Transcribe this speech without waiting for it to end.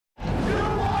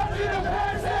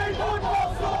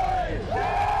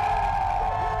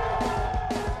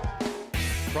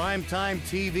primetime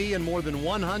TV and more than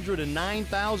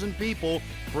 109,000 people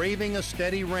braving a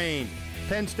steady rain.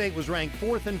 Penn State was ranked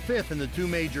 4th and 5th in the two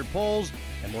major polls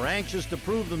and were anxious to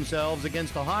prove themselves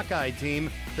against a Hawkeye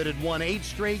team that had won 8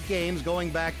 straight games going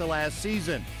back to last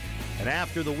season. And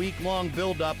after the week-long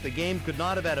build-up, the game could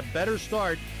not have had a better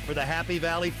start for the Happy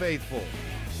Valley faithful.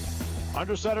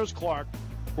 Under center's Clark.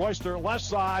 Royster, left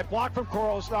side, blocked from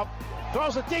Corals up.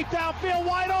 Throws it deep downfield,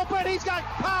 wide open. He's got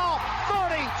Powell.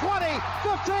 30, 20,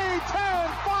 15, 10,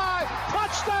 5.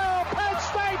 Touchdown, Penn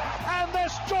State. And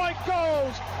this joint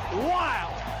goes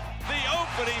wild. The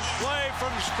opening play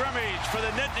from scrimmage for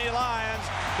the Nittany Lions.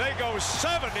 They go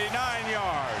 79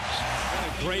 yards.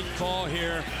 A great call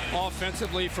here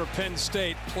offensively for Penn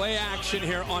State. Play action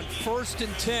here on 1st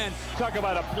and 10. Talk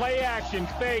about a play action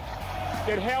fake.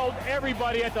 It held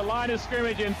everybody at the line of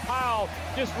scrimmage, and Powell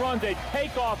just runs a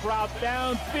takeoff route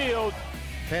downfield.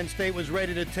 Penn State was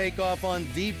ready to take off on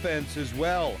defense as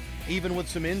well, even with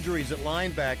some injuries at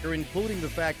linebacker, including the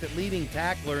fact that leading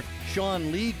tackler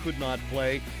Sean Lee could not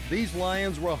play. These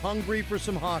Lions were hungry for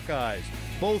some Hawkeyes.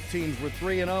 Both teams were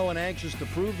 3-0 and anxious to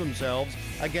prove themselves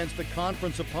against a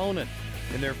conference opponent.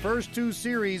 In their first 2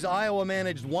 series, Iowa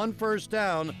managed 1 first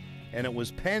down, and it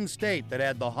was Penn State that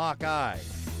had the Hawkeye.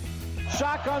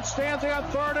 Shotgun stands on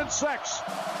 3rd and 6.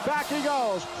 Back he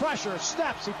goes. Pressure,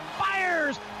 steps, he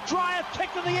fires. Drive, kick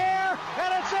in the air, and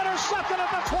it's intercepted at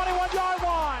the 21-yard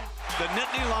line. The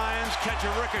Nittany Lions catch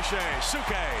a ricochet.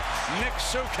 Nick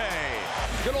Suke.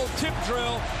 Good old tip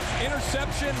drill.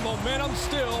 Interception, momentum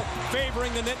still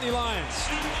favoring the Nittany Lions.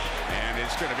 And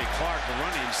it's going to be Clark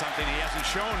running something he hasn't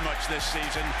shown much this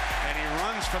season, and he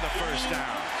runs for the first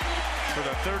down for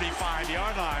the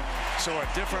 35-yard line. So a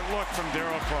different look from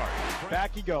Darryl Clark.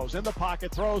 Back he goes, in the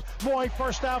pocket, throws. Moy,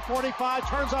 first down, 45,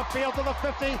 turns upfield to the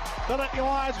 50. The Nittany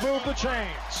Lions move the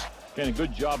chains. And a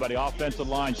good job by the offensive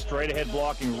line, straight ahead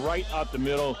blocking right up the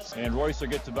middle, and Royster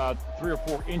gets about 3 or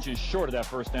 4 inches short of that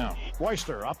first down.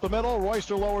 Royster up the middle.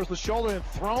 Royster lowers the shoulder and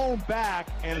thrown back,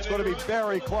 and it's going to be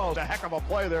very close. A heck of a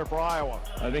play there for Iowa.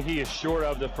 I think he is short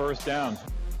of the first down.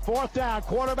 4th down,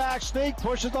 quarterback sneak,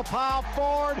 pushes the Powell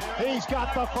forward. He's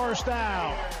got the first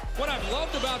down. What I've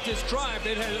loved about this drive,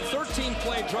 it had a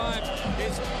 13-play drive,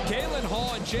 is Galen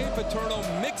Hall and Jay Paterno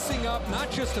mixing up not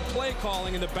just the play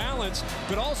calling and the balance,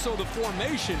 but also the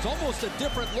formations. Almost a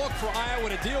different look for Iowa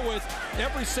to deal with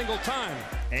every single time.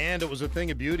 And it was a thing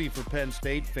of beauty for Penn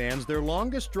State fans. Their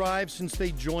longest drive since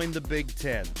they joined the Big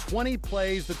Ten. 20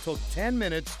 plays that took 10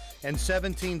 minutes and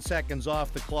 17 seconds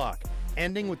off the clock,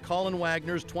 ending with Colin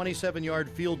Wagner's 27-yard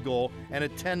field goal and a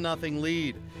 10-0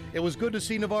 lead. It was good to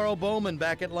see Navarro Bowman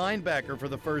back at linebacker for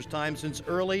the first time since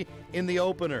early in the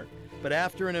opener. But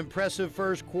after an impressive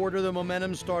first quarter, the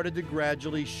momentum started to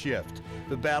gradually shift.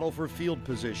 The battle for field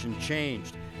position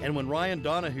changed. And when Ryan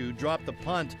Donahue dropped the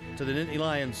punt to the Nittany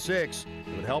Lions 6,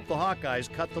 it would help the Hawkeyes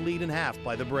cut the lead in half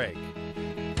by the break.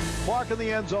 Clark in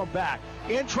the end zone back.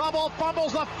 In trouble,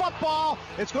 fumbles the football.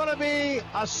 It's going to be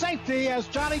a safety as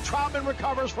Johnny Troutman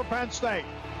recovers for Penn State.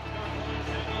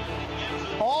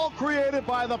 All created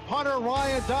by the punter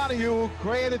Ryan Donahue, who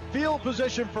created field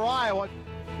position for Iowa.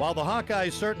 While the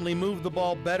Hawkeyes certainly moved the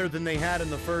ball better than they had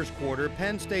in the first quarter,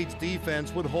 Penn State's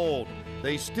defense would hold.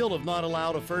 They still have not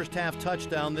allowed a first-half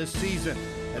touchdown this season.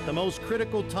 At the most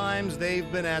critical times, they've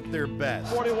been at their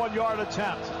best. 41-yard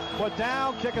attempt. Put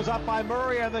down, kick is up by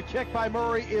Murray, and the kick by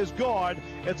Murray is good.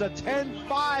 It's a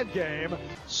 10-5 game.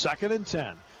 2nd and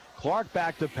 10. Clark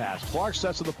back to pass. Clark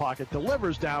sets in the pocket,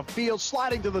 delivers downfield,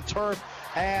 sliding to the turf,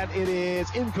 and it is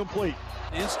incomplete.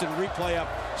 Instant replay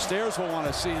upstairs will want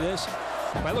to see this.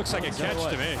 That looks like a catch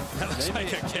to me. That looks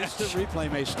like a catch. Instant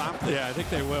replay may stop this. Yeah, I think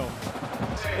they will.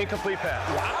 Incomplete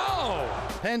pass. Wow!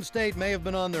 Penn State may have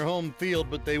been on their home field,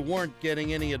 but they weren't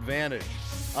getting any advantage,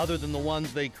 other than the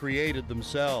ones they created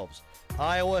themselves.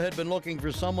 Iowa had been looking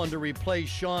for someone to replace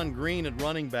Sean Green at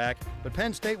running back, but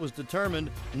Penn State was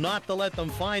determined not to let them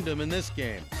find him in this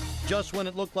game. Just when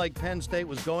it looked like Penn State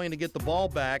was going to get the ball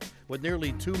back with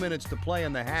nearly 2 minutes to play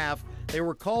in the half, they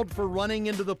were called for running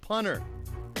into the punter.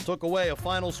 Took away a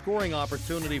final scoring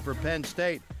opportunity for Penn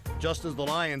State, just as the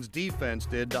Lions' defense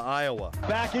did to Iowa.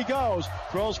 Back he goes,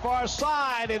 throws far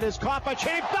side, it is caught by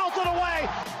Cheney, belted away.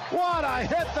 What a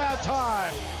hit that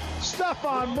time.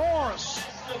 Stephon Morris,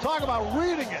 talk about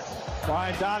reading it.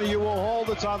 Ryan Donahue will hold,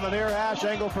 it's on the near hash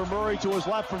angle for Murray to his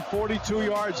left from 42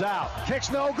 yards out.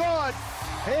 Kick's no good,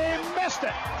 he missed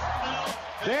it.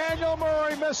 Daniel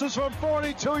Murray misses from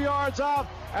 42 yards out,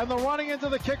 and the running into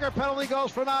the kicker penalty goes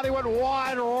for naughty, went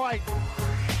wide right.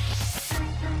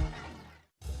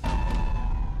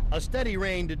 A steady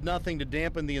rain did nothing to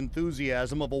dampen the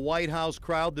enthusiasm of a White House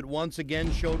crowd that once again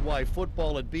showed why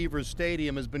football at Beaver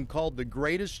Stadium has been called the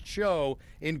greatest show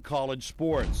in college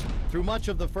sports. Through much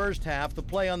of the first half, the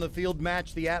play on the field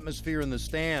matched the atmosphere in the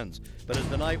stands. But as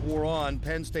the night wore on,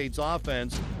 Penn State's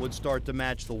offense would start to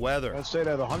match the weather. Penn State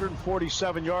had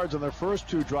 147 yards on their first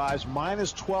two drives,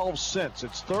 minus 12 since.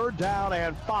 It's 3rd down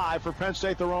and 5 for Penn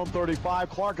State, their own 35.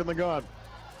 Clark in the gun.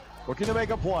 Looking to make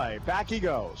a play. Back he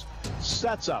goes.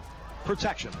 Sets up.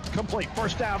 Protection. Complete.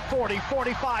 First down, 40,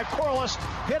 45. Corliss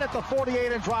hit at the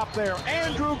 48 and drop there.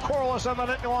 Andrew Corliss and the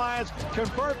Nittany Lions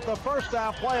convert the first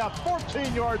down play, a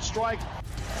 14-yard strike.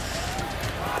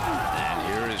 And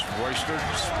here is Royster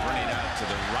sprinting out to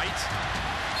the right,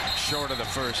 short of the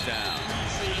first down.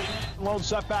 Lone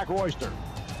setback, Royster.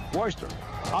 Royster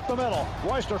up the middle.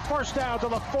 Royster first down to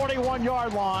the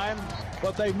 41-yard line,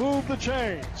 but they move the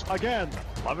chains. Again,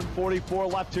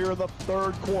 11:44 left here in the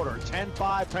third quarter.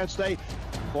 10-5 Penn State.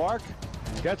 Clark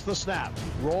gets the snap,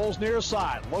 rolls near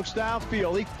side, looks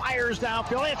downfield, he fires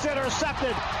downfield, it's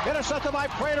intercepted by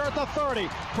Prater at the 30.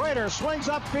 Prater swings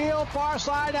upfield, far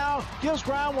side now, gives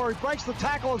ground where he breaks the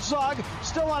tackle of Zug,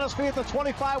 still on his feet at the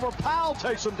 25 where Powell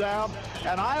takes him down,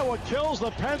 and Iowa kills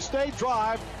the Penn State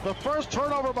drive. The first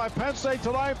turnover by Penn State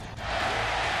tonight.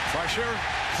 Pressure,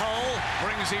 Hull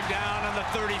brings him down on the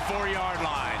 34-yard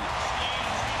line.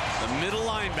 The middle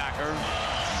linebacker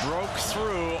broke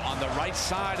through on the right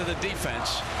side of the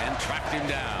defense and tracked him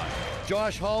down.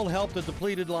 Josh Hull helped a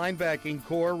depleted linebacking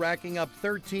core, racking up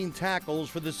 13 tackles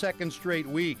for the second straight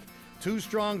week. Two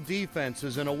strong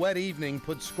defenses and a wet evening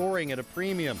put scoring at a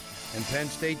premium, and Penn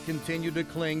State continued to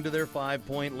cling to their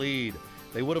 5-point lead.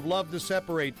 They would have loved to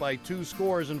separate by 2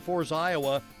 scores and force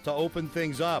Iowa to open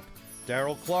things up.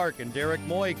 Darrell Clark and Derek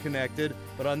Moy connected,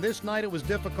 but on this night it was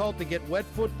difficult to get wet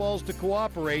footballs to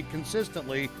cooperate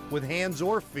consistently with hands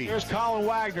or feet. Here's Colin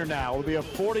Wagner now. It will be a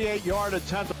 48-yard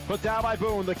attempt put down by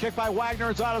Boone. The kick by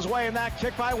Wagner is on his way, and that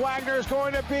kick by Wagner is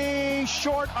going to be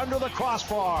short under the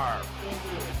crossbar.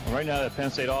 Right now, the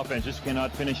Penn State offense just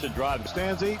cannot finish the drive.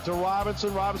 Stanzi to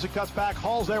Robinson. Robinson cuts back.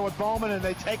 Hull's there with Bowman, and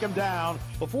they take him down.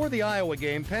 Before the Iowa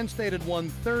game, Penn State had won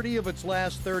 30 of its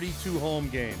last 32 home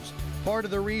games. Part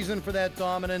of the reason for that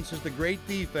dominance is the great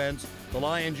defense the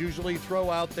Lions usually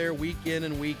throw out there week in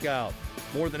and week out.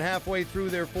 More than halfway through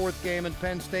their 4th game, and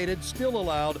Penn State had still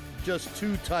allowed just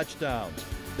 2 touchdowns.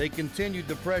 They continued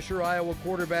to pressure Iowa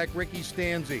quarterback Ricky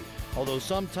Stanzi, although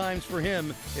sometimes for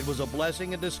him it was a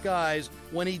blessing in disguise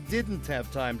when he didn't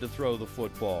have time to throw the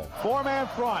football. 4-man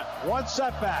front, 1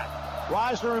 setback.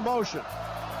 Reisner in motion.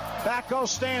 Back goes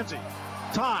Stanzi.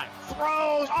 Time.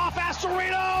 Throws off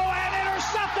Astorino and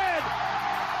intercepted!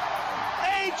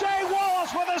 A.J.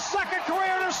 Wallace with his 2nd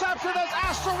career interception as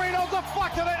Astorino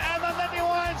deflected it, and the Nittany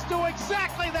Lions do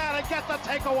exactly that and get the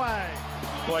takeaway.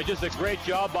 Boy, just a great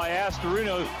job by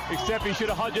Astorino, except he should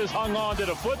have just hung on to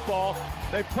the football.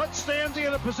 They put Stanzi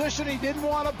in a position he didn't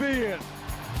want to be in.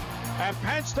 And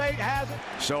Penn State has it.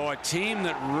 So a team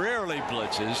that rarely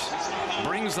blitzes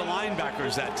brings the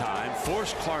linebackers that time,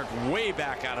 forced Clark way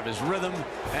back out of his rhythm,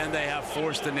 and they have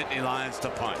forced the Nittany Lions to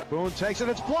punt. Boone takes it,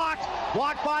 it's blocked.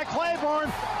 Blocked by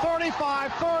Claiborne.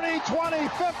 35, 30, 20,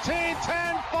 15,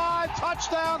 10, 5,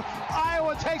 touchdown.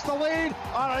 Iowa takes the lead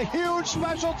on a huge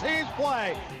special teams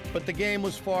play. But the game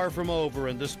was far from over,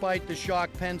 and despite the shock,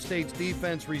 Penn State's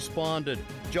defense responded.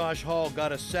 Josh Hull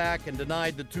got a sack and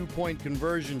denied the 2-point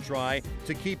conversion try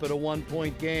to keep it a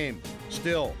 1-point game.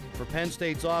 Still, for Penn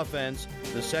State's offense,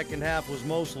 the second half was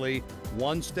mostly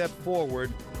 1 step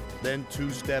forward, then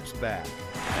 2 steps back.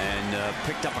 And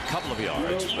picked up a couple of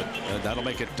yards, but that'll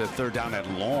make it 3rd down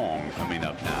and long coming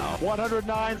up now.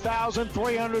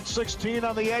 109,316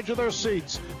 on the edge of their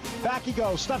seats. Back he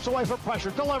goes, steps away from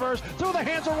pressure, delivers through the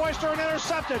hands of Royster and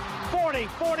intercepted. 40,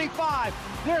 45,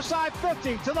 near side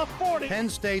 50 to the 40. Penn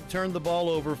State turned the ball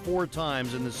over 4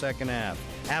 times in the second half.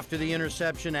 After the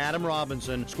interception, Adam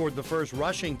Robinson scored the first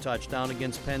rushing touchdown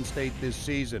against Penn State this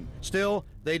season. Still,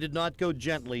 they did not go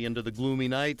gently into the gloomy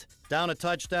night. Down a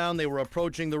touchdown, they were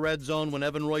approaching the red zone when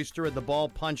Evan Royster had the ball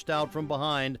punched out from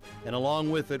behind, and along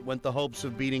with it went the hopes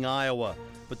of beating Iowa.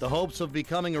 But the hopes of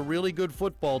becoming a really good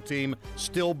football team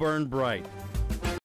still burned bright.